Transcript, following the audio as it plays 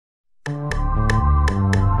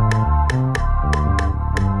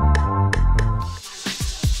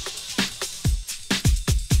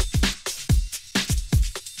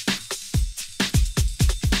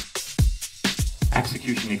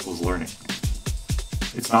equals learning.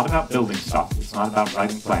 It's not about building stuff. It's not about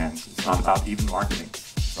writing plans. It's not about even marketing.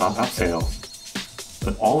 It's not about sales.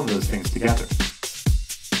 But all of those things together.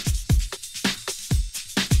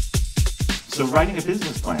 So writing a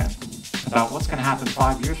business plan about what's going to happen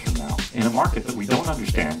 5 years from now in a market that we don't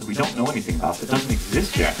understand, that we don't know anything about, that doesn't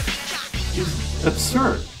exist yet, is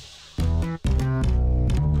absurd.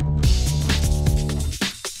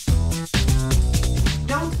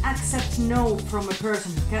 Don't accept no from a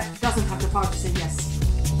person who doesn't have the power to say yes.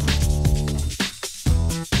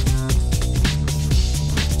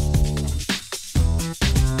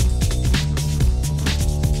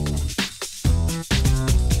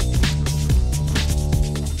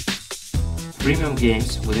 Premium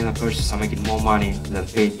games within a purchase are making more money than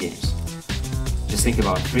paid games. Just think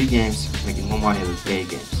about free games making more money than paid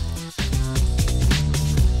games.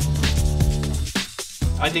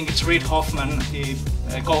 I think it's Reid Hoffman, the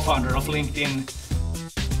co-founder of LinkedIn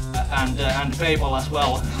and PayPal as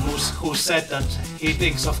well, who said that he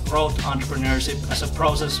thinks of growth entrepreneurship as a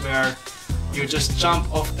process where you just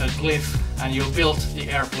jump off a cliff and you build the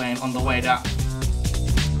airplane on the way down.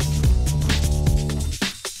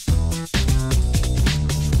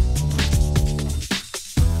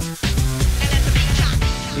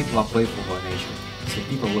 People are playful by nature, so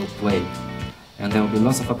people will play, and there will be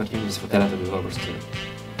lots of opportunities for talented developers to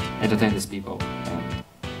entertain these people and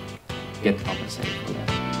get compensated for that.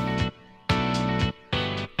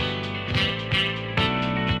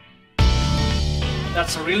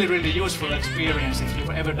 That's a really, really useful experience if you've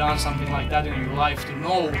ever done something like that in your life, to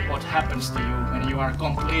know what happens to you when you are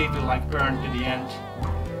completely burned to the end.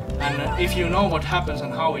 And if you know what happens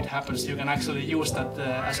and how it happens, you can actually use that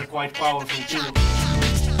as a quite powerful tool.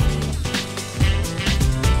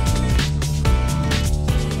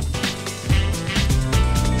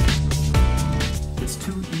 It's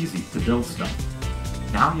too easy to build stuff.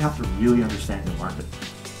 Now you have to really understand the market.